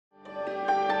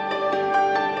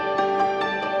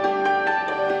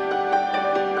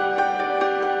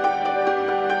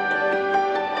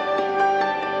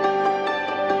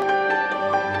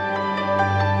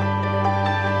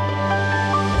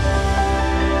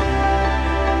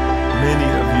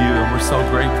so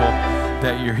grateful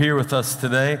that you're here with us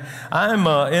today. I'm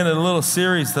in a little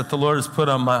series that the Lord has put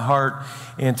on my heart,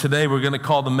 and today we're going to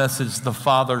call the message The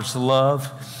Father's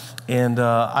Love. And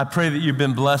I pray that you've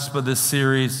been blessed by this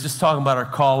series, just talking about our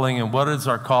calling and what is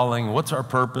our calling, what's our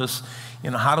purpose,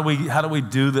 how do we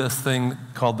do this thing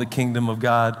called the kingdom of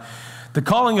God. The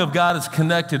calling of God is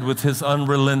connected with his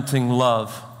unrelenting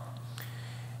love.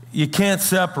 You can't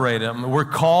separate them. We're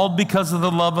called because of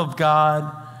the love of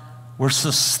God. We're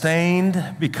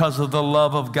sustained because of the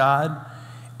love of God.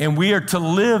 And we are to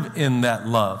live in that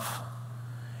love.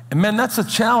 And man, that's a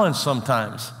challenge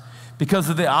sometimes because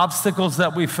of the obstacles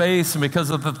that we face and because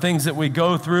of the things that we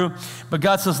go through. But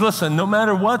God says, listen, no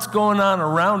matter what's going on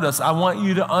around us, I want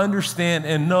you to understand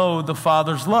and know the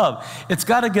Father's love. It's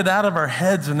got to get out of our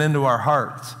heads and into our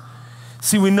hearts.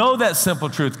 See, we know that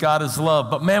simple truth, God is love,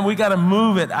 but man, we got to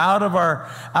move it out of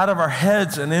our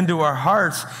heads and into our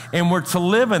hearts, and we're to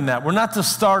live in that. We're not to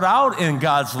start out in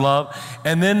God's love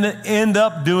and then end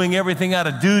up doing everything out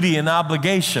of duty and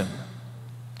obligation.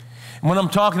 And when I'm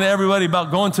talking to everybody about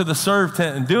going to the serve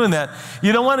tent and doing that,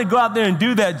 you don't want to go out there and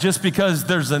do that just because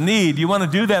there's a need. You want to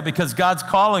do that because God's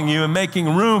calling you and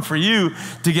making room for you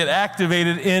to get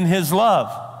activated in his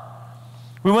love.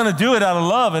 We want to do it out of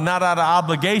love and not out of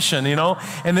obligation,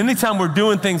 And anytime we're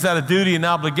doing things out of duty and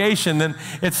obligation, then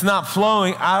it's not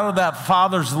flowing out of that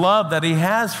Father's love that he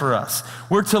has for us.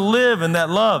 We're to live in that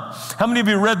love. How many of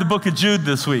you read the book of Jude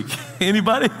this week?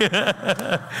 Anybody?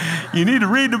 You need to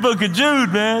read the book of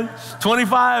Jude, man.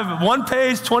 25, one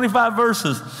page, 25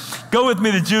 verses. Go with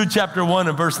me to Jude chapter 1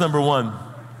 and verse number 1.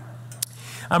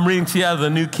 I'm reading to you out of the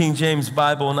New King James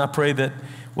Bible, and I pray that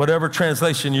whatever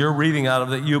translation you're reading out of,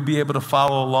 that you'll be able to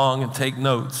follow along and take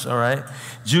notes, all right?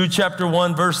 Jude chapter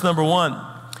 1, verse number 1.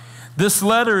 This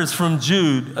letter is from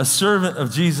Jude, a servant of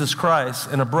Jesus Christ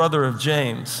and a brother of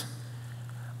James.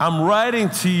 I'm writing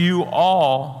to you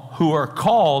all who are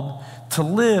called to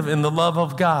live in the love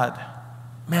of God.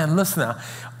 Man, listen now.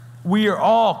 We are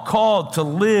all called to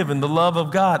live in the love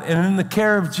of God and in the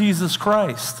care of Jesus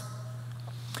Christ.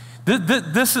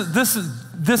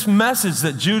 This message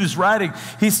that Jude is writing,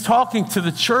 he's talking to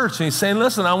the church and he's saying,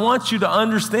 listen, I want you to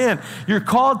understand you're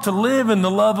called to live in the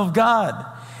love of God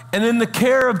and in the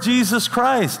care of Jesus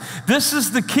Christ. This is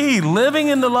the key, living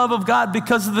in the love of God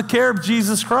because of the care of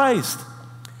Jesus Christ.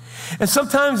 And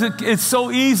sometimes it's so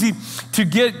easy to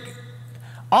get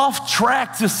off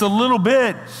track just a little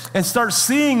bit and start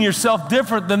seeing yourself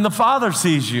different than the Father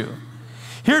sees you.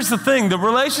 Here's the thing, the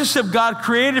relationship God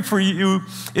created for you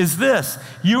is this.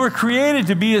 You were created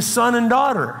to be his son and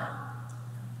daughter.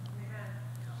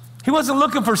 He wasn't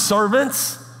looking for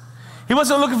servants. He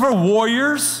wasn't looking for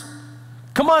warriors.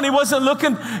 Come on, he wasn't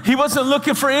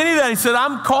looking for any of that. He said,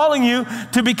 I'm calling you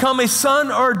to become a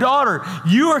son or a daughter.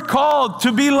 You are called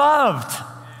to be loved.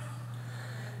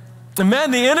 And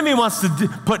man, the enemy wants to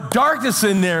put darkness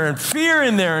in there and fear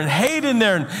in there and hate in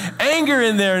there and anger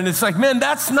in there. And it's like, man,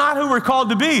 that's not who we're called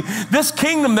to be. This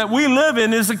kingdom that we live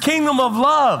in is a kingdom of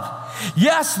love.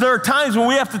 Yes, there are times when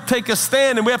we have to take a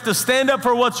stand and we have to stand up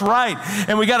for what's right.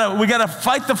 And we gotta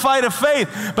fight the fight of faith.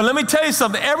 But let me tell you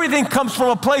something, everything comes from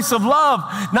a place of love,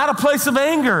 not a place of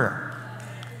anger.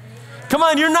 Come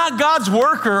on, you're not God's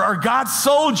worker or God's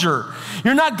soldier.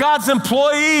 You're not God's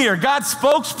employee or God's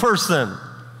spokesperson.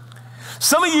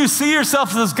 Some of you see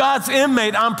yourself as God's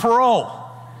inmate on parole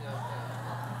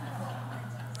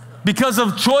because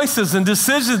of choices and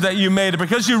decisions that you made,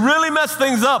 because you really messed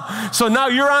things up. So now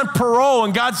you're on parole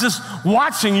and God's just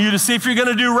watching you to see if you're going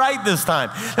to do right this time.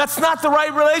 That's not the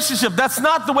right relationship. That's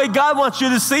not the way God wants you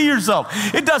to see yourself.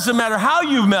 It doesn't matter how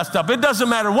you've messed up. It doesn't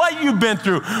matter what you've been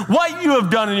through, what you have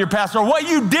done in your past, or what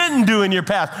you didn't do in your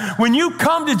past. When you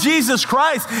come to Jesus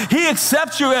Christ, he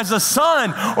accepts you as a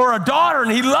son or a daughter,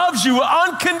 and he loves you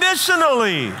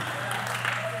unconditionally.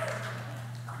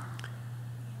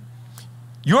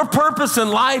 Your purpose in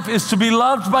life is to be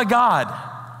loved by God.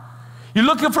 You're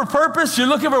looking for purpose. You're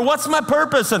looking for what's my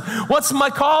purpose and what's my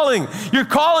calling. Your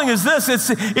calling is this.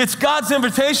 It's God's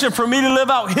invitation for me to live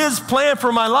out his plan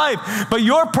for my life. But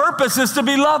your purpose is to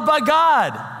be loved by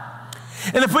God.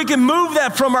 And if we can move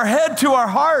that from our head to our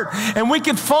heart and we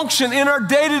can function in our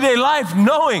day-to-day life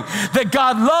knowing that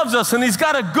God loves us and he's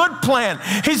got a good plan.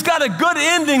 He's got a good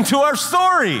ending to our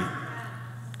story.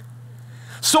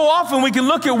 So often we can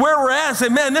look at where we're at and say,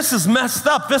 man, this is messed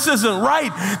up. This isn't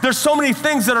right. There's so many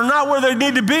things that are not where they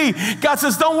need to be. God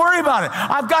says, don't worry about it.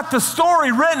 I've got the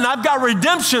story written. I've got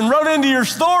redemption wrote into your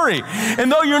story.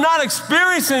 And though you're not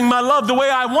experiencing my love the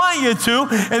way I want you to,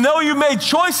 and though you made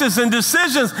choices and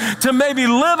decisions to maybe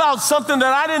live out something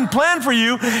that I didn't plan for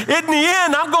you, in the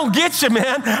end, I'm going to get you,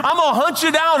 man. I'm going to hunt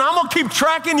you down. I'm going to keep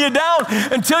tracking you down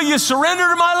until you surrender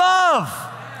to my love.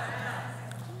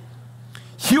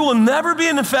 You will never be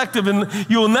effective in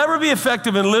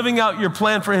living out your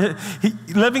plan for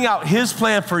living out His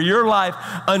plan for your life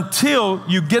until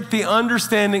you get the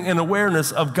understanding and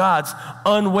awareness of God's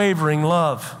unwavering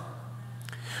love.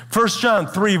 1 John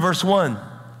 3, verse 1.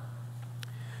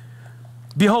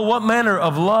 Behold, what manner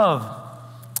of love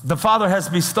the Father has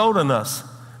bestowed on us,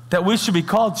 that we should be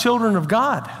called children of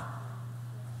God.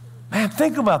 Man,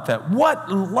 think about that. What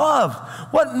love,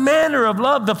 what manner of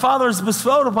love the Father has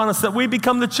bestowed upon us that we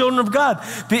become the children of God.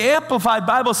 The Amplified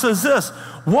Bible says this: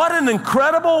 what an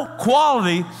incredible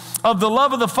quality of the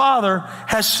love of the Father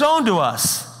has shown to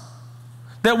us,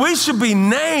 that we should be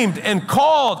named and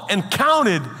called and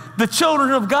counted the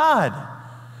children of God.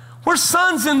 We're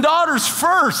sons and daughters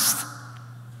first.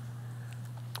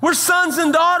 We're sons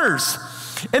and daughters.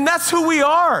 And that's who we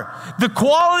are. The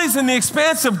qualities and the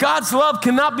expanse of God's love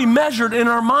cannot be measured in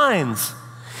our minds.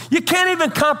 You can't even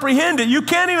comprehend it. You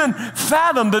can't even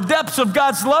fathom the depths of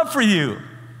God's love for you.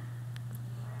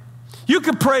 You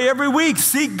can pray every week,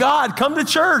 seek God, come to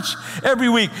church every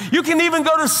week. You can even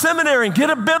go to seminary and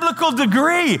get a biblical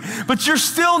degree, but you're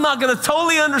still not going to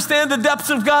totally understand the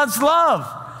depths of God's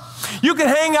love. You can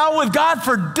hang out with God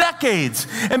for decades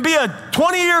and be a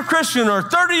 20-year Christian or a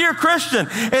 30-year Christian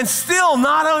and still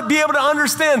not be able to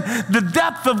understand the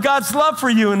depth of God's love for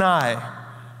you and I.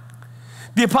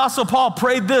 The Apostle Paul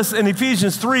prayed this in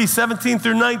Ephesians 3, 17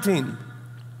 through 19.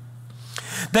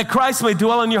 That Christ may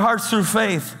dwell in your hearts through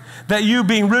faith, that you,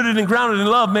 being rooted and grounded in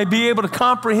love, may be able to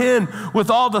comprehend with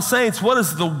all the saints what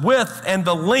is the width and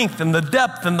the length and the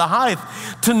depth and the height,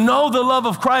 to know the love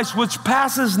of Christ which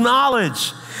passes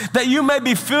knowledge, that you may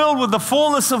be filled with the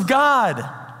fullness of God.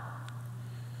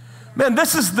 Man,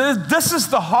 this is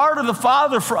the heart of the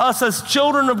Father for us as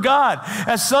children of God,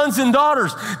 as sons and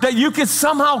daughters, that you can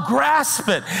somehow grasp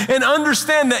it and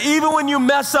understand that even when you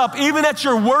mess up, even at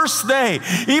your worst day,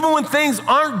 even when things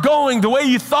aren't going the way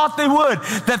you thought they would,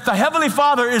 that the Heavenly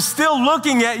Father is still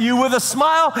looking at you with a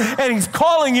smile and He's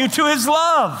calling you to His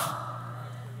love.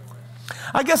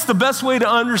 I guess the best way to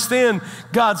understand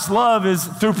God's love is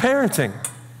through parenting.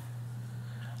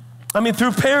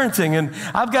 Through parenting. And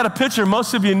I've got a picture.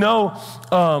 Most of you know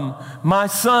my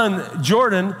son,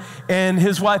 Jordan, and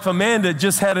his wife, Amanda,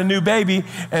 just had a new baby,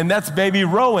 and that's baby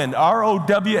Rowan,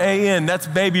 R-O-W-A-N. That's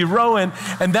baby Rowan,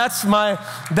 and that's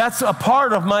a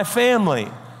part of my family.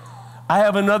 I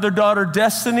have another daughter,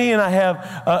 Destiny, and I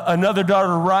have another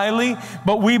daughter, Riley,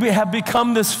 but we have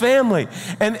become this family.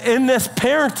 And in this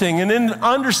parenting and in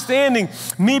understanding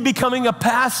me becoming a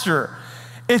pastor,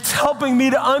 it's helping me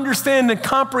to understand and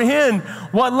comprehend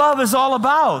what love is all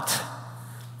about.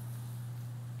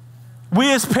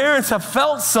 We as parents have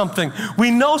felt something.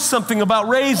 We know something about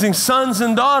raising sons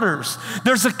and daughters.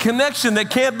 There's a connection that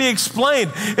can't be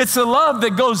explained. It's a love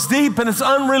that goes deep and it's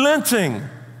unrelenting.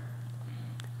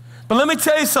 But let me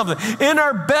tell you something. In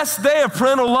our best day of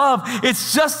parental love,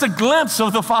 it's just a glimpse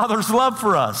of the Father's love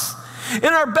for us. In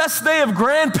our best day of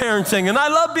grandparenting, and I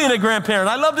love being a grandparent.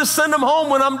 I love to send them home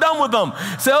when I'm done with them.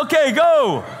 Say, okay,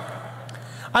 go.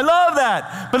 I love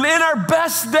that. But in our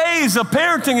best days of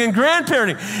parenting and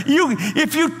grandparenting,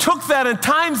 if you took that and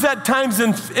times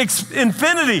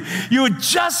infinity, you would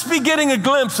just be getting a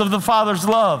glimpse of the Father's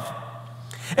love.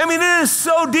 It is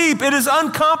so deep. It is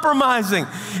uncompromising.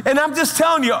 And I'm just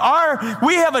telling you,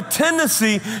 we have a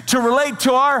tendency to relate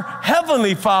to our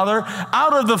Heavenly Father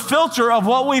out of the filter of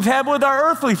what we've had with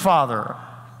our earthly father.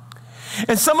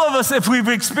 And some of us, if we've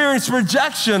experienced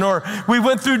rejection or we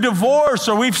went through divorce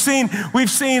or we've seen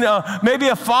maybe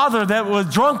a father that was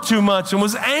drunk too much and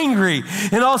was angry,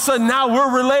 and all of a sudden now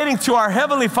we're relating to our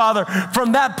Heavenly Father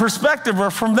from that perspective or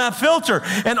from that filter.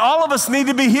 And all of us need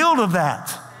to be healed of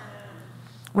that.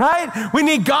 Right? We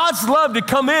need God's love to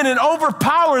come in and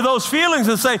overpower those feelings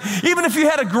and say, even if you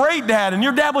had a great dad and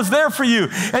your dad was there for you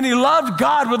and he loved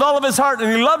God with all of his heart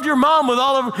and he loved your mom with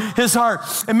all of his heart,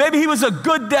 and maybe he was a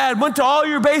good dad, went to all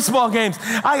your baseball games,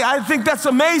 I think that's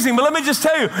amazing. But let me just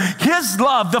tell you, his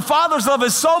love, the Father's love,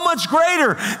 is so much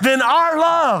greater than our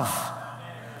love.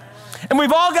 And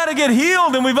we've all got to get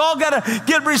healed and we've all got to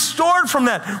get restored from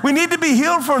that. We need to be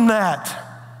healed from that.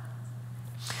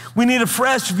 We need a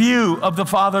fresh view of the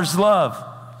Father's love.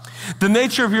 The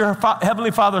nature of your Heavenly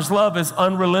Father's love is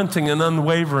unrelenting and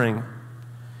unwavering.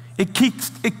 It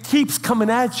keeps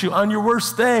coming at you on your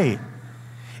worst day.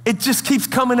 It just keeps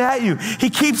coming at you.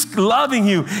 He keeps loving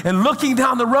you and looking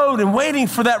down the road and waiting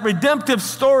for that redemptive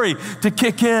story to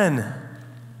kick in.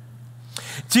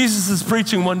 Jesus is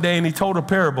preaching one day and he told a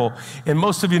parable. And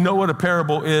most of you know what a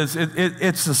parable is.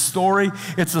 It's a story.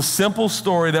 It's a simple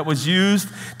story that was used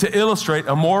to illustrate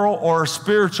a moral or a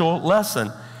spiritual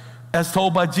lesson as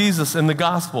told by Jesus in the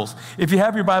Gospels. If you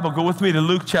have your Bible, go with me to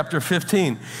Luke chapter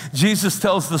 15. Jesus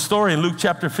tells the story in Luke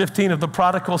chapter 15 of the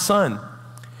prodigal son.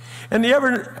 And you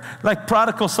ever, like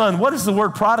prodigal son, what does the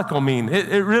word prodigal mean?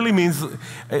 It really means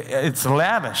it's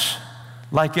lavish.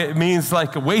 Like it means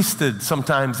like wasted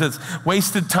sometimes. It's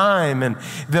wasted time. And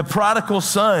the prodigal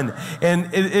son,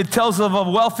 and it tells of a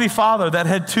wealthy father that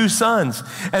had 2 sons.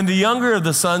 And the younger of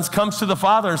the sons comes to the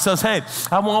father and says, hey,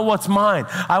 I want what's mine.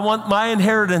 I want my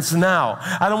inheritance now.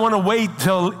 I don't want to wait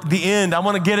till the end. I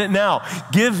want to get it now.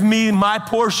 Give me my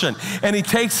portion. And he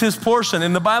takes his portion.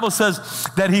 And the Bible says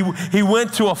that he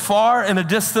went to a far and a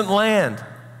distant land,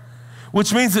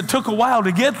 which means it took a while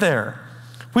to get there.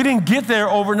 We didn't get there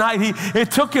overnight. It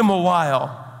took him a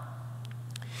while.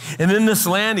 And in this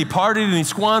land, he partied and he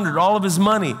squandered all of his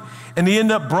money. And he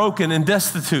ended up broken and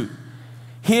destitute.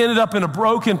 He ended up in a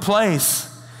broken place.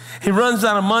 He runs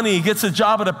out of money. He gets a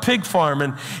job at a pig farm,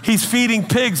 and he's feeding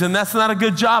pigs, and that's not a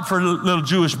good job for a little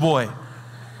Jewish boy.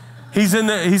 He's in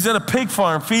a pig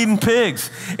farm feeding pigs.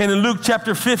 And in Luke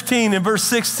chapter 15 and verse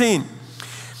 16,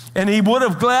 and he would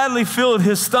have gladly filled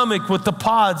his stomach with the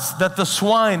pods that the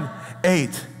swine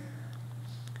ate.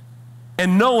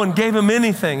 And no one gave him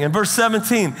anything. In verse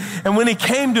 17, and when he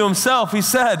came to himself, he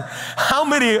said, how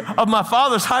many of my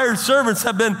father's hired servants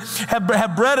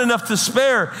have bread enough to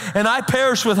spare, and I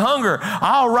perish with hunger?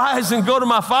 I'll rise and go to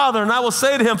my father, and I will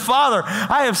say to him, Father,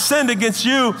 I have sinned against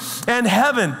you and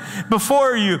heaven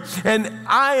before you, and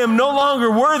I am no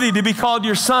longer worthy to be called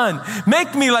your son.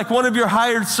 Make me like one of your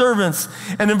hired servants.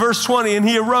 And in verse 20, and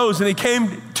he arose and he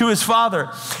came to his father.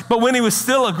 But when he was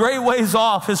still a great ways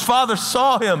off, his father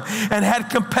saw him and had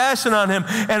compassion on him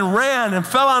and ran and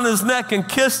fell on his neck and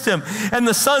kissed him. And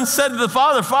the son said to the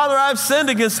father, Father, I've sinned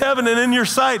against heaven and in your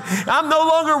sight. I'm no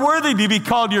longer worthy to be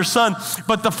called your son.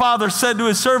 But the father said to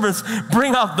his servants,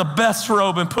 bring out the best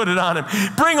robe and put it on him.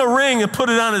 Bring a ring and put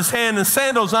it on his hand and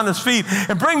sandals on his feet.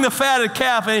 And bring the fatted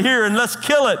calf in here and let's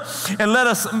kill it and let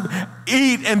us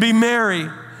eat and be merry.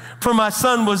 For my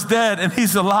son was dead and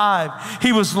he's alive.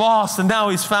 He was lost and now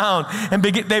he's found. And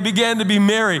they began to be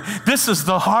merry. This is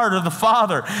the heart of the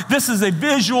Father. This is a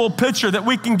visual picture that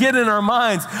we can get in our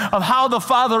minds of how the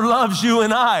Father loves you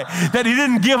and I. That he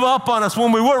didn't give up on us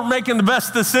when we weren't making the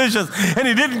best decisions. And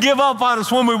he didn't give up on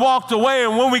us when we walked away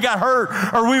and when we got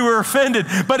hurt or we were offended.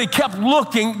 But he kept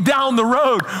looking down the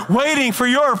road, waiting for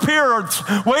your appearance,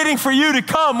 waiting for you to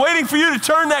come, waiting for you to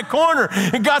turn that corner.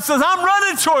 And God says, I'm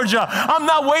running towards you. I'm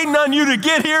not waiting on you to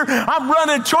get here. I'm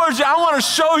running towards you. I want to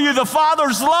show you the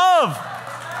Father's love.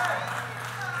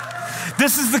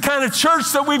 This is the kind of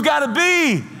church that we've got to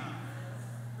be.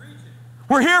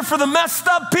 We're here for the messed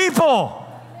up people.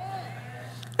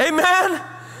 Amen?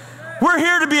 We're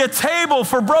here to be a table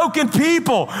for broken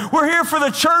people. We're here for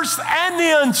the church and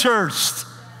the unchurched.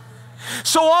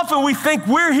 So often we think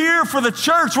we're here for the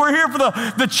church. We're here for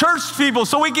the church people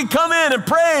so we can come in and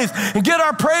praise and get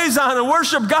our praise on and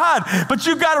worship God. But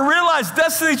you've got to realize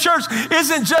Destiny Church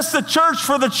isn't just a church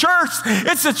for the church.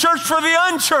 It's a church for the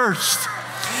unchurched.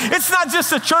 It's not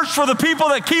just a church for the people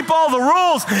that keep all the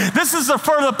rules. This is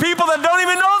for the people that don't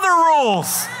even know the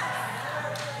rules.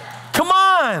 Come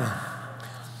on.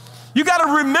 You got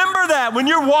to remember that when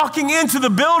you're walking into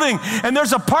the building and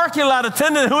there's a parking lot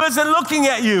attendant who isn't looking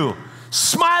at you,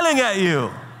 smiling at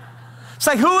you. It's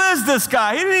like, who is this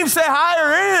guy? He didn't even say hi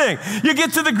or anything. You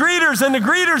get to the greeters and the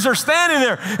greeters are standing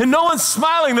there and no one's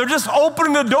smiling. They're just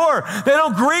opening the door. They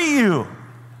don't greet you.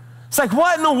 It's like,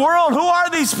 what in the world? Who are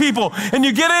these people? And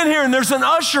you get in here and there's an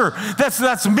usher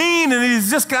that's mean and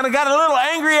he's just kind of got a little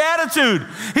angry attitude.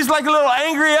 He's like a little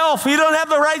angry elf. He don't have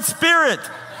the right spirit.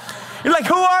 You're like,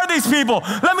 who are these people?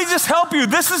 Let me just help you.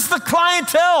 This is the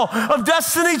clientele of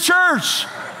Destiny Church.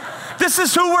 This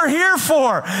is who we're here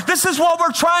for. This is what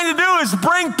we're trying to do, is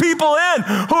bring people in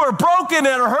who are broken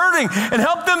and are hurting and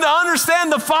help them to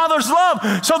understand the Father's love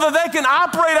so that they can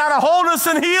operate out of wholeness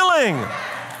and healing.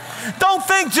 Don't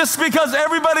think just because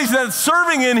everybody's that's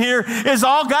serving in here is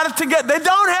all got it together. They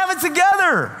don't have it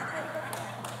together.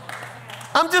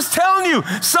 I'm just telling you,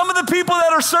 some of the people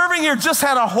that are serving here just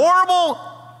had a horrible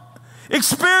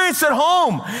experience at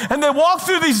home. And they walk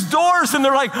through these doors and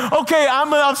they're like, okay,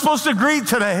 I'm supposed to greet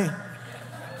today.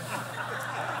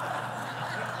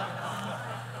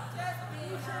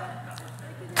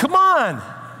 Come on.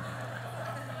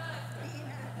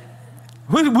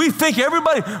 We think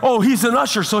everybody, oh, he's an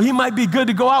usher, so he might be good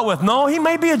to go out with. No, he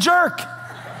may be a jerk.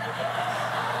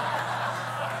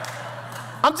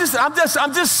 I'm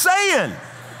just saying.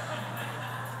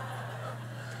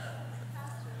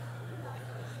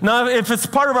 Now, if it's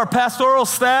part of our pastoral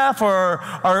staff or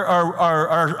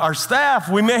our staff,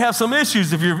 we may have some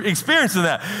issues if you're experiencing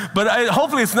that. But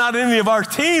hopefully it's not any of our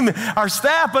team, our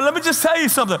staff. But let me just tell you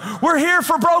something. We're here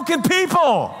for broken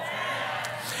people.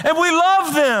 And we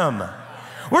love them.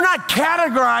 We're not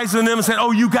categorizing them and saying,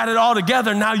 oh, you got it all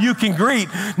together, now you can greet.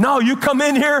 No, you come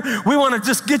in here, we want to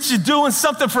just get you doing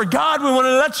something for God. We want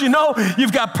to let you know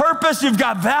you've got purpose, you've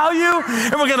got value,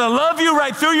 and we're going to love you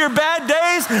right through your bad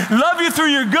days, love you through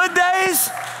your good days.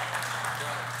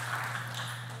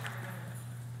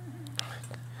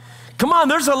 Come on,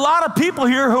 there's a lot of people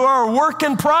here who are a work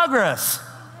in progress.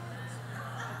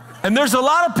 And there's a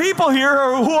lot of people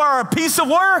here who are a piece of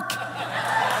work.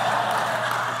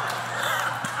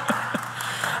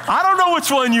 I don't know which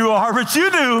one you are, but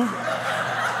you do.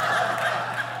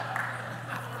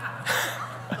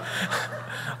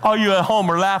 All you at home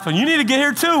are laughing. You need to get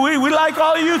here too. We like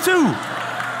all of you too.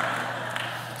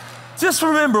 Just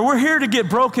remember, we're here to get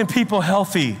broken people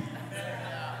healthy.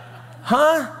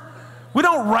 Huh? We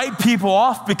don't write people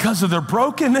off because of their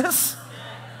brokenness.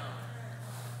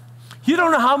 You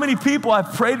don't know how many people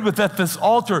I've prayed with at this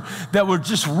altar that were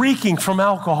just reeking from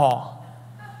alcohol.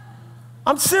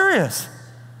 I'm serious.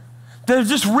 They're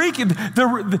just reeking.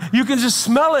 You can just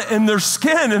smell it in their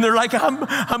skin, and they're like,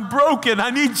 I'm broken. I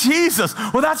need Jesus.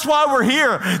 Well, that's why we're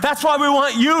here. That's why we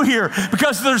want you here,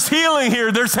 because there's healing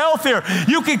here. There's health here.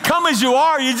 You can come as you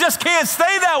are. You just can't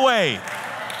stay that way.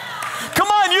 Come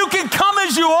on, you can come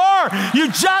as you are. You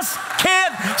just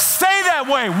can't stay that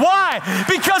way. Why?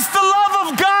 Because the love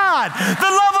of God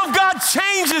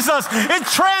changes us. It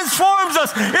transforms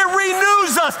us. It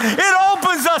renews us. It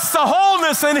opens us to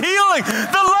wholeness and healing.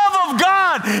 The love of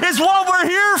God is what we're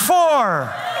here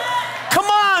for. Come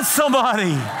on,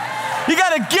 somebody. You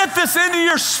got to get this into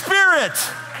your spirit.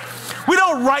 We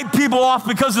don't write people off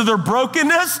because of their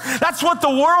brokenness. That's what the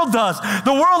world does.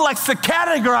 The world likes to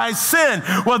categorize sin.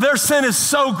 Well, their sin is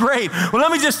so great. Well,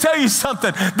 let me just tell you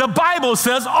something. The Bible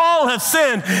says all have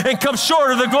sinned and come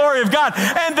short of the glory of God.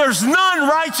 And there's none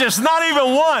righteous, not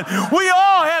even one. We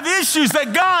all have issues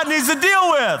that God needs to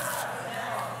deal with.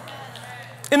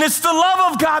 And it's the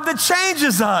love of God that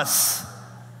changes us.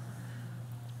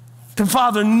 The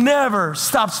Father never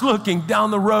stops looking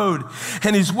down the road,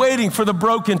 and He's waiting for the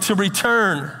broken to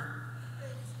return.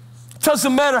 It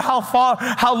doesn't matter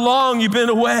how long you've been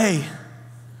away.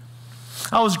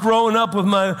 I was growing up with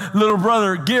my little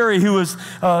brother, Gary, who was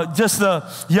just a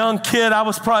young kid. I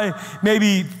was probably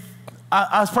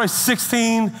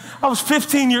 16. I was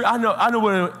 15 years, I know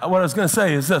what I was going to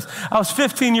say is this. I was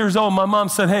 15 years old. My mom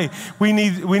said, hey, we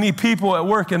need people at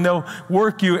work, and they'll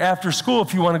work you after school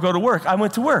if you want to go to work. I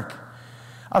went to work.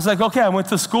 I was like, okay, I went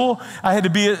to school. I had to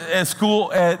be at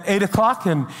school at 8 o'clock,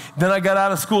 and then I got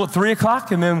out of school at 3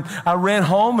 o'clock, and then I ran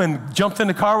home and jumped in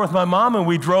the car with my mom, and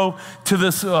we drove to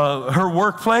her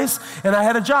workplace, and I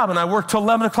had a job, and I worked till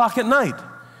 11 o'clock at night,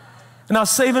 and I was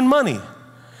saving money.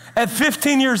 At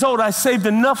 15 years old, I saved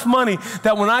enough money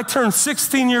that when I turned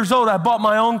 16 years old, I bought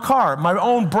my own car, my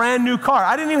own brand new car.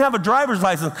 I didn't even have a driver's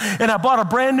license, and I bought a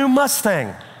brand new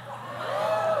Mustang.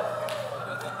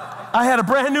 I had a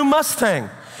brand new Mustang.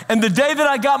 And the day that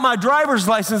I got my driver's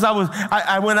license,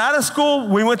 I went out of school,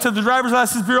 we went to the driver's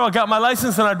license bureau, I got my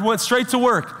license, and I went straight to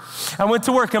work. I went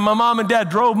to work, and my mom and dad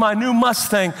drove my new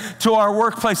Mustang to our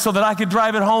workplace so that I could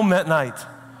drive it home that night.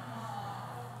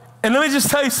 And let me just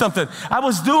tell you something. I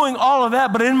was doing all of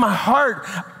that, but in my heart,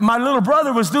 my little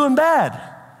brother was doing bad.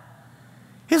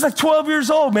 He's like 12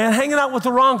 years old, man, hanging out with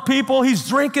the wrong people. He's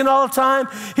drinking all the time.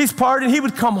 He's partying. He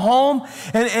would come home,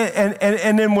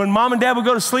 and then when mom and dad would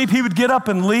go to sleep, he would get up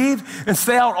and leave and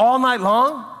stay out all night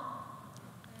long.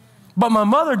 But my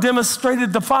mother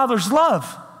demonstrated the Father's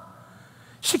love.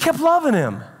 She kept loving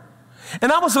him. And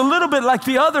I was a little bit like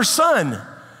the other son.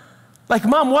 Like,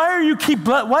 Mom, why do you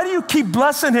keep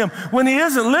blessing him when he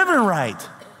isn't living right?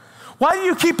 Why do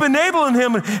you keep enabling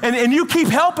him and you keep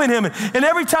helping him? And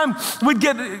every time we'd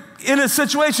get in a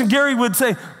situation, Gary would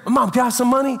say, Mom, can I have some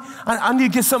money? I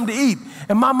need to get something to eat.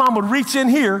 And my mom would reach in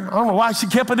here. I don't know why she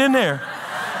kept it in there.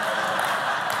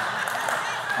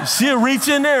 She'd reach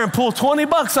in there and pull 20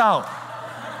 bucks out.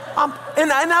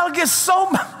 And I would get so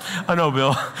mad. I know,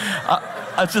 Bill.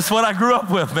 That's just what I grew up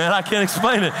with, man. I can't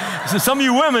explain it. So some of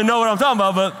you women know what I'm talking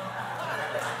about, but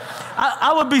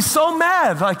I would be so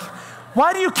mad. Like,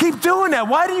 why do you keep doing that?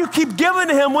 Why do you keep giving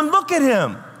to him when look at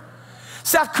him?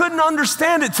 See, I couldn't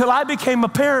understand it till I became a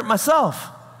parent myself.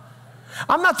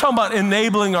 I'm not talking about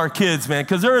enabling our kids, man,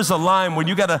 because there is a line when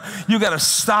you gotta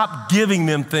stop giving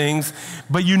them things,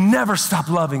 but you never stop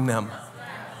loving them.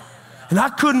 And I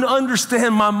couldn't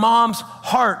understand my mom's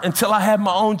heart until I had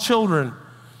my own children.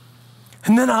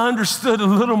 And then I understood a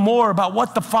little more about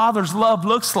what the Father's love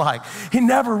looks like. He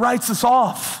never writes us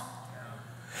off.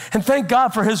 And thank God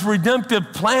for his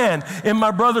redemptive plan in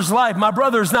my brother's life. My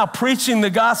brother is now preaching the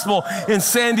gospel in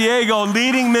San Diego,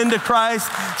 leading men to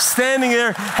Christ, standing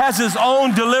there, has his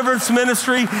own deliverance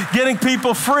ministry, getting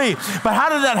people free. But how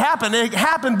did that happen? It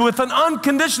happened with an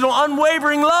unconditional,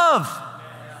 unwavering love.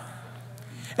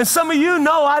 And some of you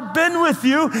know I've been with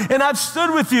you and I've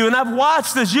stood with you and I've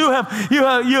watched as you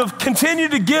have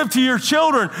continued to give to your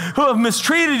children who have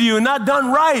mistreated you and not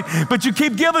done right, but you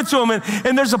keep giving to them.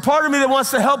 And there's a part of me that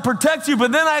wants to help protect you,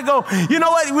 but then I go, you know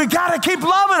what? We got to keep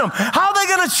loving them. How are they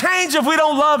going to change if we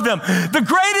don't love them? The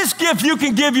greatest gift you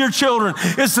can give your children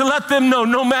is to let them know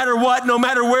no matter what, no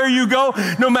matter where you go,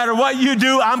 no matter what you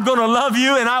do, I'm going to love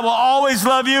you and I will always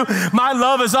love you. My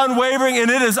love is unwavering and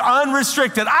it is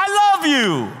unrestricted. I love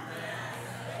you.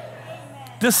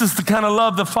 This is the kind of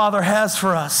love the Father has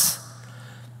for us.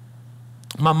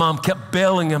 My mom kept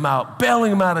bailing him out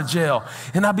of jail.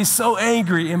 And I'd be so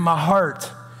angry in my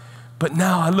heart. But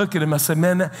now I look at him, I say,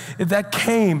 man, that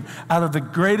came out of the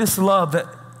greatest love that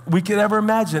we could ever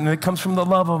imagine. And it comes from the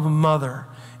love of a mother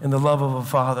and the love of a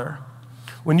father.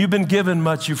 When you've been given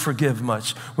much, you forgive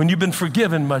much. When you've been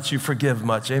forgiven much, you forgive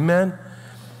much. Amen?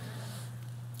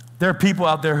 There are people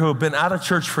out there who have been out of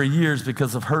church for years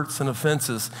because of hurts and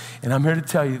offenses. And I'm here to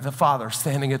tell you, the Father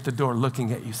standing at the door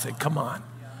looking at you, say, come on,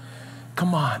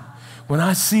 come on. When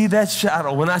I see that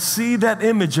shadow, when I see that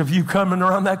image of you coming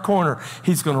around that corner,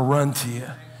 he's going to run to you.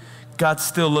 God's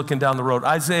still looking down the road.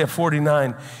 Isaiah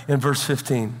 49 in verse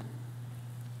 15.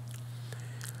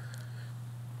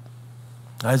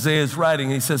 Isaiah is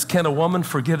writing, he says, can a woman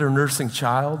forget her nursing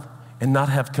child and not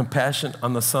have compassion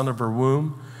on the son of her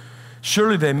womb?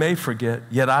 Surely they may forget,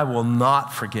 yet I will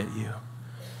not forget you.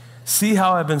 See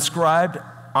how I've inscribed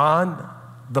on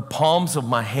the palms of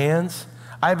my hands?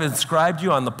 I've inscribed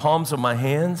you on the palms of my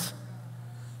hands.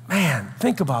 Man,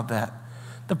 think about that.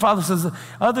 The Father says,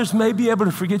 others may be able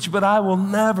to forget you, but I will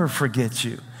never forget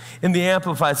you. In the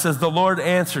Amplified, it says, the Lord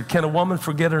answered, can a woman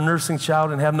forget her nursing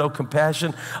child and have no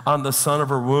compassion on the son of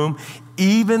her womb?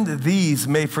 Even these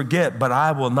may forget, but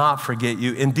I will not forget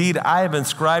you. Indeed, I have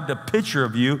inscribed a picture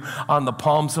of you on the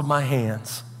palms of my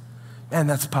hands. Man,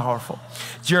 that's powerful.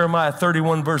 Jeremiah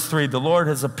 31 verse 3, the Lord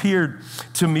has appeared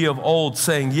to me of old,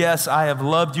 saying, yes, I have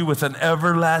loved you with an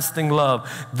everlasting love.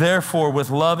 Therefore,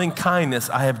 with loving kindness,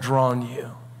 I have drawn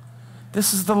you.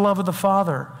 This is the love of the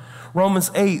Father.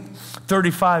 Romans 8,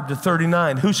 35 to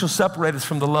 39. Who shall separate us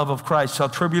from the love of Christ? Shall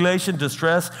tribulation,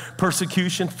 distress,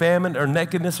 persecution, famine, or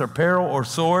nakedness, or peril, or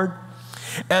sword?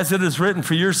 As it is written,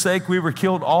 for your sake we were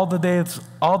killed all the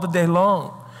day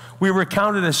long. We were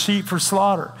counted as sheep for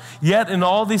slaughter. Yet in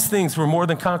all these things we're more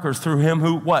than conquerors through him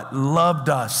who, what? Loved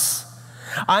us.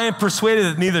 I am persuaded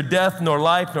that neither death, nor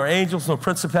life, nor angels, nor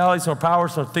principalities, nor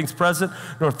powers, nor things present,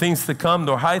 nor things to come,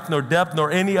 nor height, nor depth, nor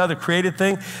any other created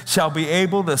thing shall be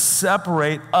able to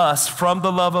separate us from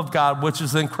the love of God, which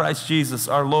is in Christ Jesus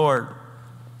our Lord.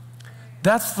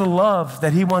 That's the love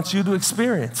that he wants you to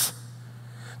experience.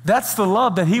 That's the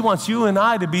love that he wants you and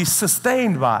I to be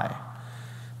sustained by.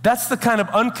 That's the kind of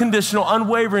unconditional,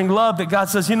 unwavering love that God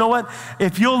says, you know what?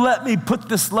 If you'll let me put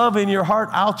this love in your heart,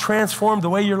 I'll transform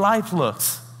the way your life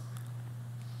looks.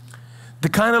 The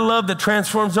kind of love that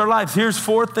transforms our lives. Here's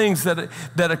 4 things that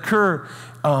occur.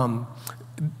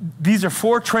 These are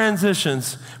 4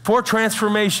 transitions, 4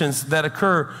 transformations that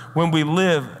occur when we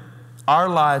live our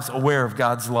lives aware of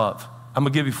God's love. I'm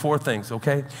going to give you 4 things,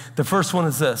 okay? The first one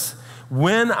is this.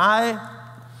 When I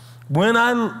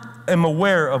am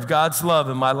aware of God's love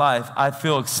in my life, I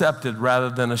feel accepted rather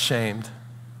than ashamed.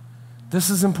 This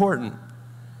is important.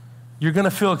 You're going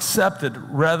to feel accepted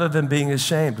rather than being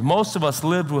ashamed. Most of us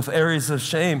lived with areas of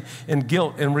shame and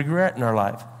guilt and regret in our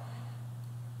life.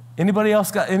 Anybody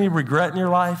else got any regret in your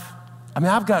life? I mean,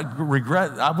 I've got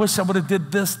regret. I wish I would have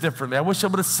did this differently. I wish I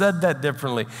would have said that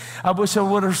differently. I wish I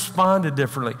would have responded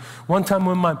differently. One time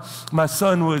when my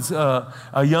son was a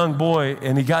young boy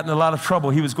and he got in a lot of trouble,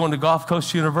 he was going to Gulf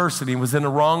Coast University and was in the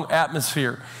wrong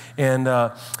atmosphere. And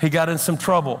he got in some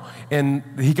trouble and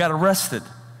he got arrested.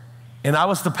 And I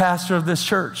was the pastor of this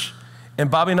church.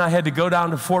 And Bobby and I had to go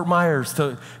down to Fort Myers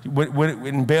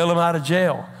and bail him out of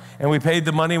jail. And we paid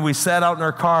the money, and we sat out in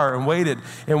our car and waited.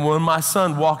 And when my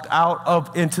son walked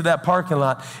out into that parking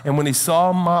lot, and when he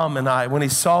saw Mom and I, when he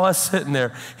saw us sitting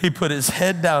there, he put his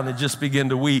head down and just began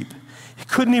to weep. He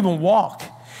couldn't even walk.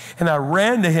 And I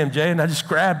ran to him, Jay, and I just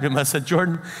grabbed him. I said,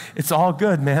 Jordan, it's all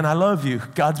good, man. I love you.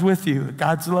 God's with you.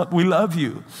 We love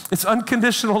you. It's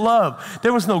unconditional love.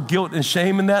 There was no guilt and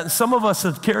shame in that. And some of us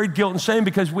have carried guilt and shame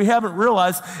because we haven't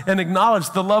realized and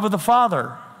acknowledged the love of the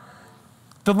Father.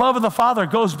 The love of the Father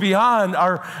goes beyond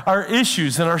our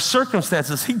issues and our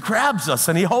circumstances. He grabs us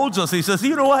and he holds us. He says,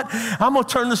 you know what? I'm going to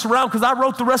turn this around because I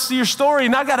wrote the rest of your story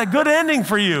and I got a good ending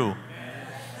for you.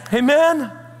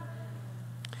 Amen?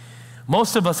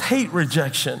 Most of us hate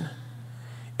rejection.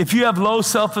 If you have low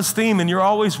self-esteem and you're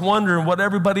always wondering what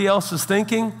everybody else is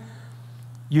thinking,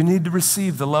 you need to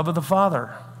receive the love of the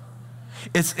Father.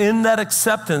 It's in that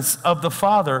acceptance of the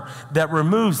Father that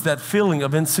removes that feeling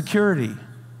of insecurity,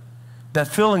 that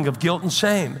feeling of guilt and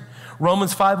shame.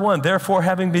 Romans 5:1, therefore,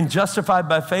 having been justified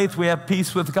by faith, we have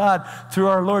peace with God through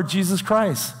our Lord Jesus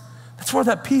Christ. That's where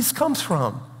that peace comes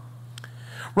from.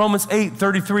 Romans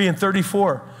 8:33 and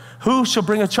 34, who shall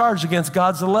bring a charge against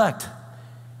God's elect?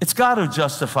 It's God who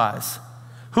justifies.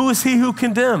 Who is he who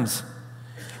condemns?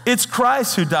 It's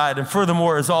Christ who died and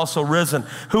furthermore is also risen,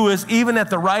 who is even at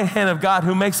the right hand of God,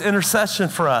 who makes intercession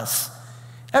for us.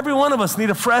 Every one of us need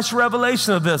a fresh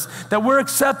revelation of this, that we're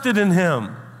accepted in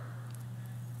him.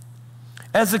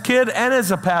 As a kid and as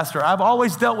a pastor, I've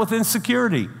always dealt with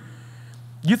insecurity.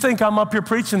 You think I'm up here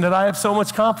preaching that I have so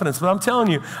much confidence, but I'm telling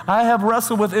you, I have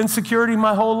wrestled with insecurity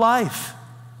my whole life.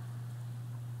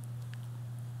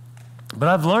 But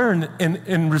I've learned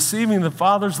in receiving the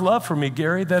Father's love for me,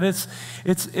 Gary, that it's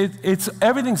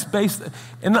everything's based,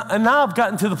 and now I've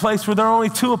gotten to the place where there are only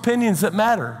two opinions that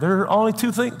matter. There are only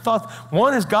two thoughts.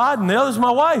 One is God and the other is my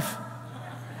wife.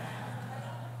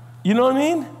 You know what I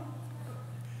mean?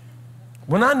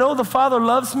 When I know the Father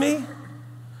loves me,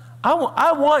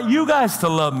 I want you guys to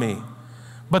love me.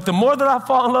 But the more that I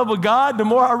fall in love with God, the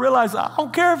more I realize I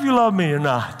don't care if you love me or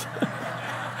not.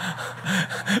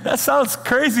 That sounds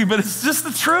crazy, but it's just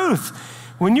the truth.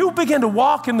 When you begin to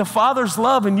walk in the Father's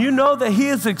love and you know that he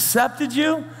has accepted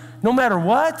you, no matter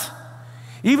what,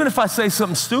 even if I say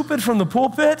something stupid from the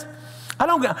pulpit, I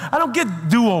don't get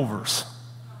do-overs.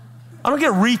 I don't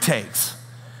get retakes.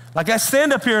 Like I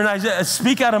stand up here and I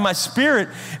speak out of my spirit,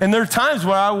 and there are times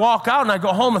where I walk out and I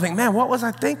go home and think, man, what was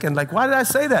I thinking? Like, why did I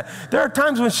say that? There are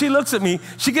times when she looks at me,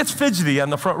 she gets fidgety on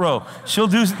the front row. She'll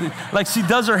do, like she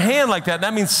does her hand like that, and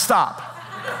that means stop.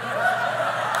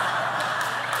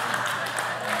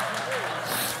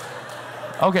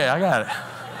 Okay, I got it.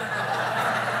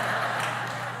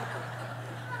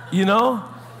 You know?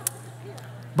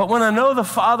 But when I know the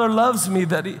Father loves me,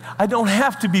 that I don't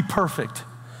have to be perfect.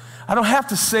 I don't have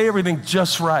to say everything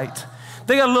just right.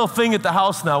 They got a little thing at the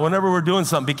house now whenever we're doing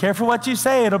something. Be careful what you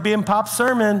say. It'll be in Pop's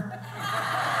sermon.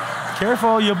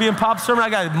 Careful, you'll be in Pop's sermon. I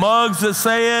got mugs that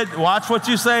say it. Watch what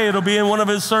you say. It'll be in one of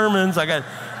his sermons.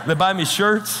 They buy me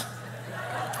shirts.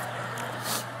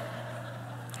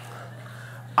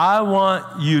 I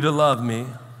want you to love me,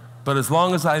 but as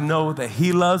long as I know that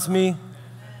he loves me,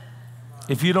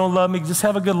 if you don't love me, just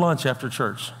have a good lunch after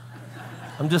church.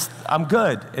 I'm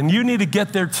good. And you need to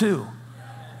get there too.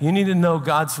 You need to know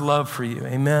God's love for you.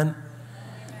 Amen?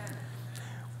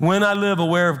 When I live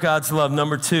aware of God's love,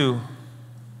 number two,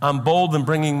 I'm bold in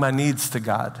bringing my needs to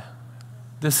God.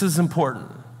 This is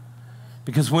important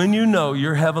because when you know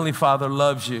your Heavenly Father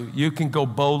loves you, you can go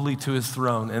boldly to his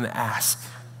throne and ask.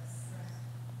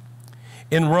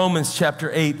 In Romans chapter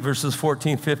 8, verses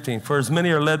 14, 15, for as many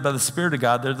are led by the Spirit of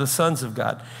God, they're the sons of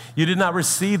God. You did not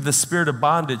receive the spirit of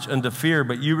bondage unto fear,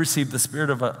 but you received the spirit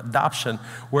of adoption,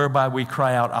 whereby we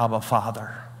cry out, Abba,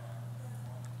 Father.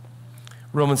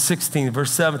 Romans 16,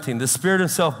 verse 17, the Spirit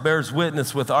himself bears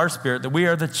witness with our spirit that we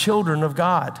are the children of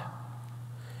God.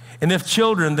 And if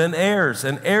children, then heirs,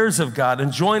 and heirs of God,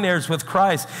 and joint heirs with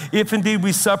Christ, if indeed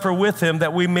we suffer with him,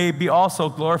 that we may be also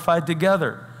glorified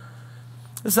together.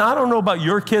 Listen, I don't know about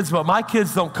your kids, but my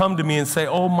kids don't come to me and say,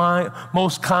 oh, my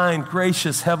most kind,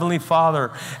 gracious Heavenly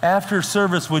Father, after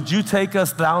service, would you take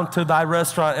us down to thy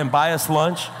restaurant and buy us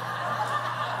lunch?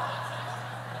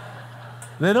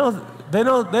 They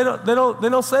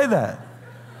don't say that.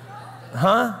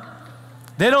 Huh?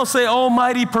 They don't say,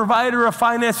 almighty provider of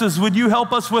finances, would you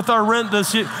help us with our rent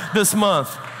this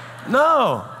month?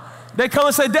 No. They come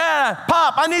and say, Dad,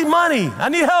 Pop, I need money. I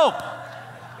need help.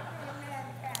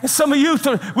 And some of you,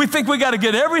 we think we got to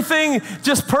get everything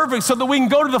just perfect so that we can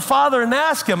go to the Father and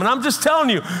ask him. And I'm just telling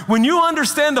you, when you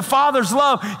understand the Father's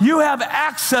love, you have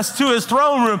access to his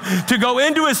throne room to go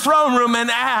into his throne room and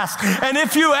ask. And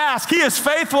if you ask, he is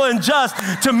faithful and just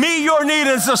to meet your need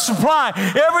and to supply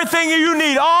everything you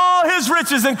need. All his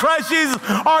riches in Christ Jesus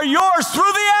are yours through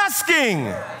the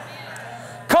asking.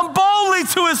 Come boldly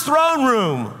to his throne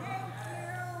room.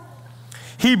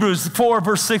 Hebrews 4,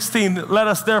 verse 16, let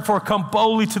us therefore come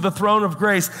boldly to the throne of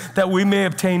grace that we may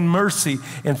obtain mercy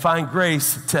and find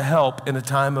grace to help in a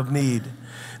time of need.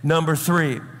 Number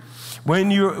 3, when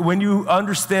you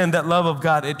understand that love of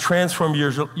God, it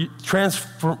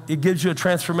gives you a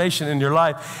transformation in your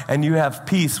life, and you have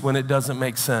peace when it doesn't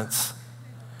make sense.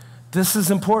 This is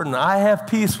important. I have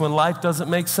peace when life doesn't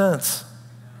make sense.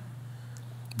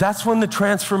 That's when the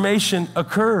transformation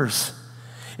occurs.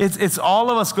 It's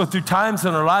all of us go through times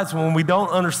in our lives when we don't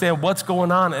understand what's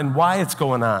going on and why it's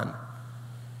going on.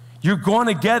 You're going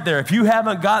to get there. If you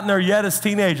haven't gotten there yet as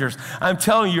teenagers, I'm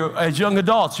telling you, as young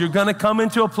adults, you're going to come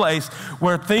into a place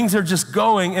where things are just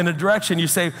going in a direction. You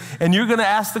say, and you're going to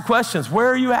ask the questions, where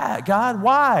are you at, God?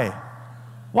 Why?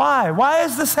 Why? Why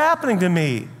is this happening to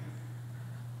me?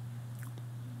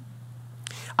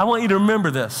 I want you to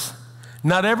remember this.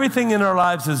 Not everything in our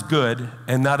lives is good,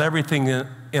 and not everything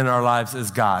in our lives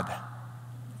is God.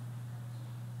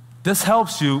 This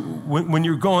helps you when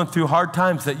you're going through hard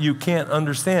times that you can't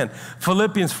understand.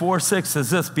 Philippians 4:6 says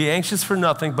this, be anxious for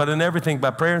nothing, but in everything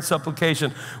by prayer and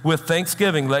supplication with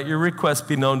thanksgiving, let your requests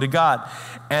be known to God.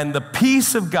 And the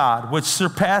peace of God, which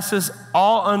surpasses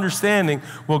all understanding,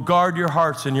 will guard your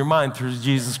hearts and your mind through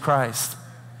Jesus Christ.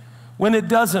 When it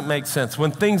doesn't make sense, when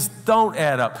things don't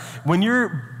add up, when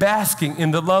you're basking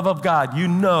in the love of God, you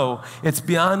know it's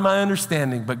beyond my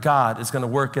understanding, but God is going to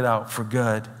work it out for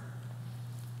good.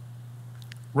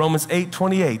 Romans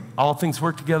 8:28, all things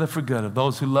work together for good of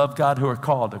those who love God, who are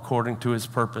called according to his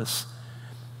purpose.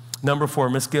 Number 4,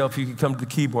 Miss Gail, if you could come to the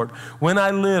keyboard. When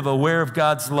I live aware of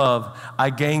God's love,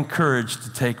 I gain courage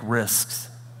to take risks.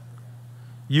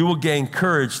 You will gain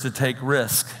courage to take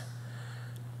risks.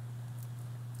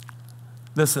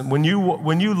 Listen, when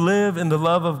you live in the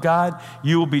love of God,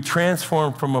 you will be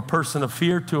transformed from a person of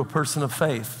fear to a person of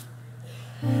faith.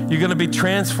 You're going to be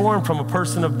transformed from a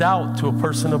person of doubt to a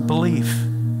person of belief.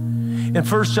 In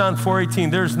 1 John 4:18,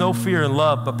 there's no fear in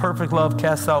love, but perfect love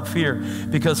casts out fear,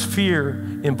 because fear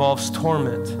involves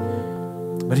torment.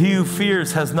 But he who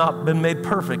fears has not been made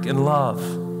perfect in love.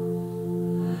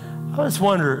 I just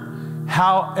wonder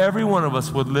how every one of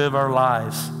us would live our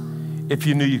lives if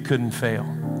you knew you couldn't fail.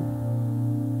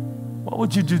 What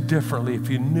would you do differently if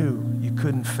you knew you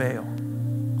couldn't fail?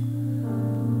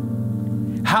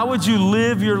 How would you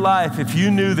live your life if you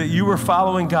knew that you were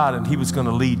following God and he was going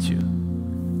to lead you?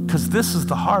 Because this is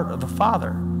the heart of the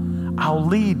Father. I'll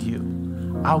lead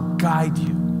you. I'll guide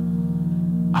you.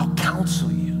 I'll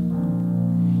counsel you.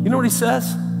 You know what he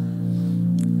says?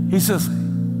 He says,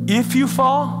 if you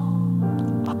fall,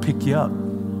 I'll pick you up.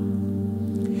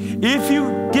 If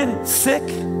you get sick,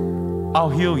 I'll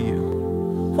heal you.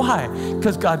 Why?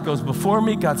 Because God goes before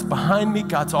me, God's behind me,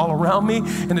 God's all around me,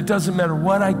 and it doesn't matter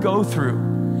what I go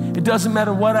through. It doesn't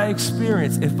matter what I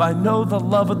experience. If I know the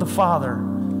love of the Father,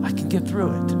 I can get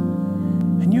through it.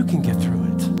 And you can get through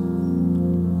it.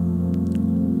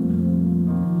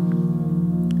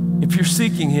 If you're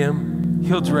seeking him,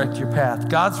 he'll direct your path.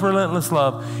 God's relentless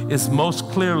love is most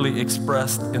clearly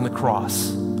expressed in the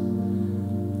cross.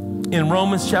 In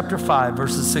Romans chapter 5,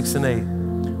 verses 6 and 8,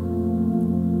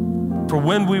 for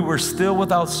when we were still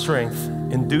without strength,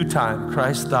 in due time,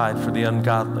 Christ died for the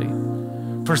ungodly.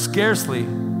 For scarcely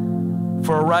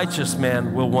for a righteous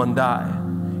man will one die.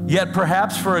 Yet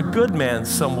perhaps for a good man,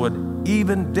 some would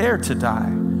even dare to die.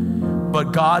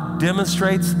 But God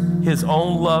demonstrates his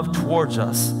own love towards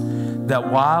us, that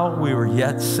while we were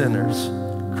yet sinners,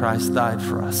 Christ died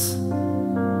for us.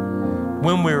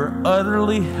 When we were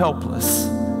utterly helpless,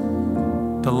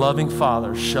 the loving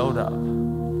Father showed up,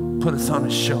 put us on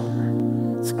his shoulder.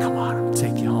 Said, come on, I'm gonna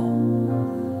take you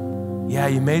home. Yeah,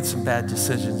 you made some bad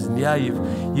decisions, and yeah,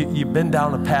 you've been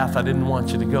down a path I didn't want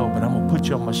you to go, but I'm gonna put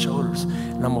you on my shoulders,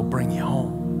 and I'm gonna bring you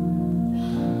home.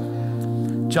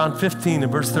 John 15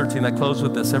 and verse 13, I close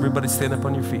with this. Everybody stand up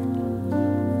on your feet.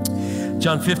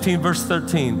 John 15, verse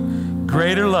 13,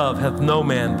 greater love hath no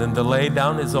man than to lay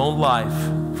down his own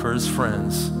life for his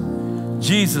friends.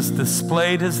 Jesus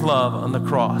displayed his love on the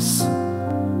cross.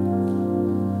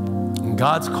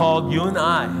 God's called you and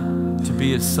I to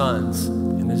be his sons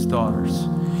and his daughters.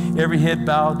 Every head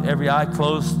bowed, every eye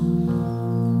closed.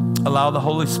 Allow the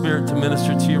Holy Spirit to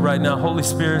minister to you right now. Holy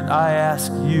Spirit, I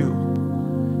ask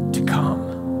you to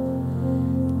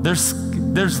come. There's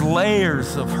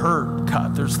layers of hurt,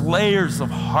 God. There's layers of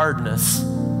hardness.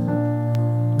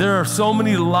 There are so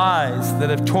many lies that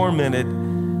have tormented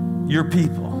your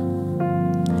people.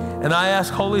 And I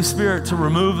ask Holy Spirit to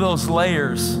remove those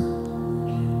layers.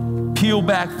 Peel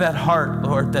back that heart,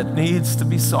 Lord, that needs to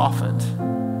be softened.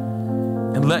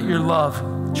 And let your love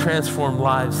transform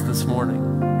lives this morning.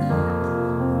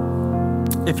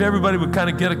 if everybody would kind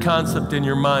of get a concept in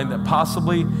your mind that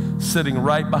possibly sitting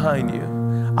right behind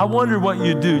you. I wonder what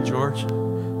you do, George.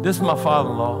 This is my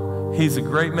father-in-law. He's a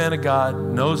great man of God,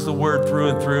 knows the word through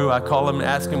and through. I call him and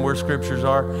ask him where scriptures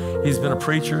are. He's been a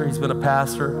preacher. He's been a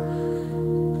pastor.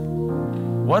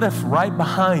 What if right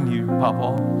behind you,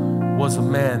 Papa, was a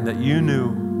man that you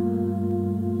knew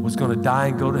was going to die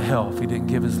and go to hell if he didn't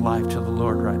give his life to the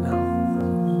Lord right now?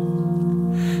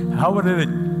 How would it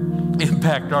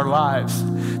impact our lives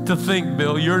to think,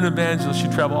 Bill, you're an evangelist,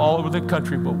 you travel all over the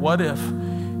country, but what if,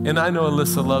 and I know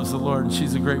Alyssa loves the Lord and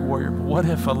she's a great warrior, but what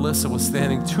if Alyssa was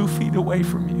standing 2 feet away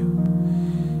from you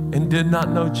and did not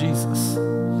know Jesus,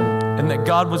 and that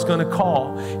God was going to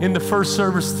call? In the first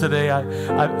service today,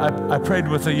 I prayed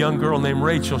with a young girl named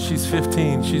Rachel. She's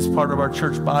 15. She's part of our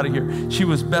church body here. She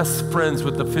was best friends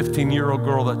with the 15-year-old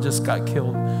girl that just got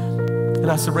killed.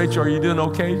 And I said, Rachel, are you doing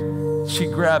okay? She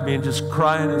grabbed me and just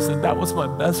crying and said, that was my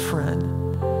best friend.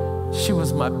 She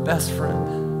was my best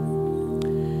friend.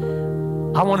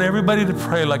 I want everybody to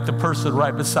pray like the person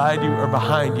right beside you or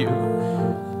behind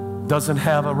you doesn't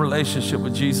have a relationship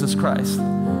with Jesus Christ.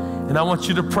 And I want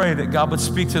you to pray that God would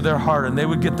speak to their heart and they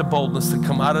would get the boldness to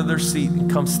come out of their seat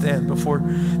and come stand before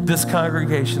this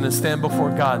congregation and stand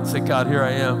before God and say, God, here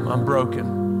I am. I'm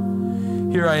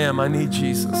broken. Here I am. I need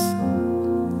Jesus.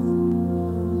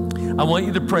 I want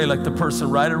you to pray like the person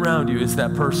right around you is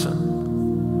that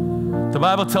person. The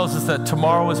Bible tells us that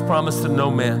tomorrow is promised to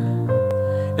no man.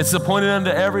 It's appointed unto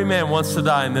every man once to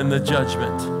die and then the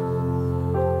judgment.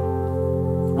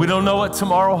 We don't know what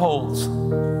tomorrow holds,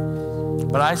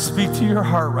 but I speak to your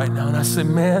heart right now and I say,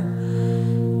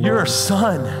 man, you're a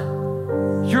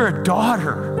son. You're a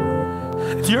daughter.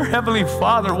 Your Heavenly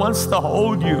Father wants to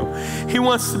hold you. He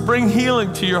wants to bring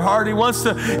healing to your heart. He wants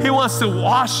to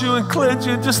wash you and cleanse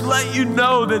you and just let you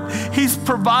know that He's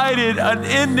provided an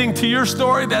ending to your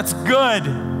story that's good.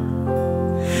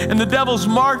 And the devil's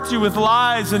marked you with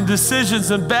lies and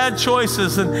decisions and bad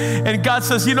choices. And God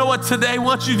says, you know what, today,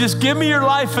 why don't you just give me your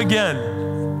life again?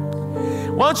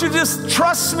 Why don't you just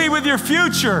trust me with your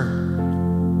future?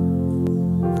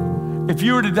 If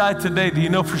you were to die today, do you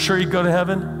know for sure you'd go to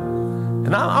heaven?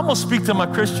 And I'm going to speak to my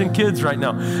Christian kids right now.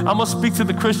 I'm going to speak to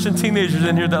the Christian teenagers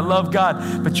in here that love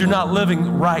God, but you're not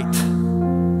living right.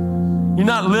 You're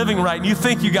not living right. And you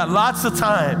think you got lots of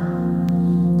time.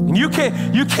 And you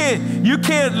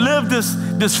can't live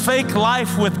this fake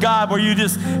life with God where you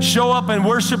just show up and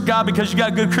worship God because you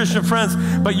got good Christian friends,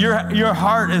 but your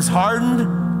heart is hardened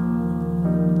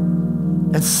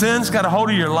and sin's got a hold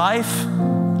of your life.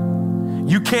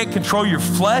 You can't control your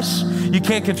flesh. You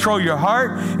can't control your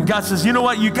heart. And God says, you know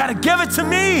what? You got to give it to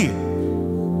me.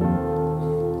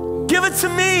 Give it to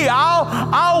me.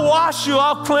 I'll wash you.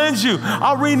 I'll cleanse you.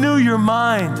 I'll renew your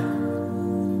mind.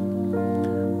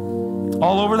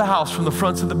 All over the house, from the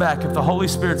front to the back, if the Holy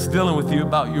Spirit's dealing with you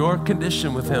about your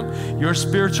condition with Him, your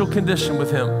spiritual condition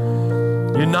with Him,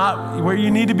 you're not where you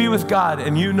need to be with God,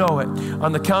 and you know it.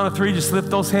 On the count of 3, just lift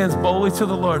those hands boldly to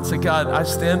the Lord and say, God, I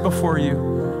stand before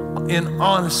you in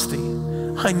honesty.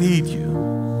 I need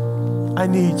you. I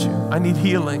need you. I need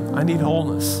healing. I need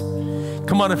wholeness.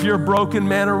 Come on, if you're a broken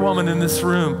man or woman in this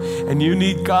room and you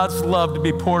need God's love to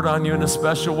be poured on you in a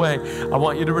special way, I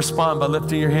want you to respond by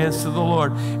lifting your hands to the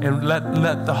Lord and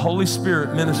let the Holy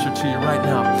Spirit minister to you right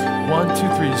now. 1, 2,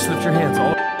 3, just lift your hands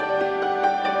all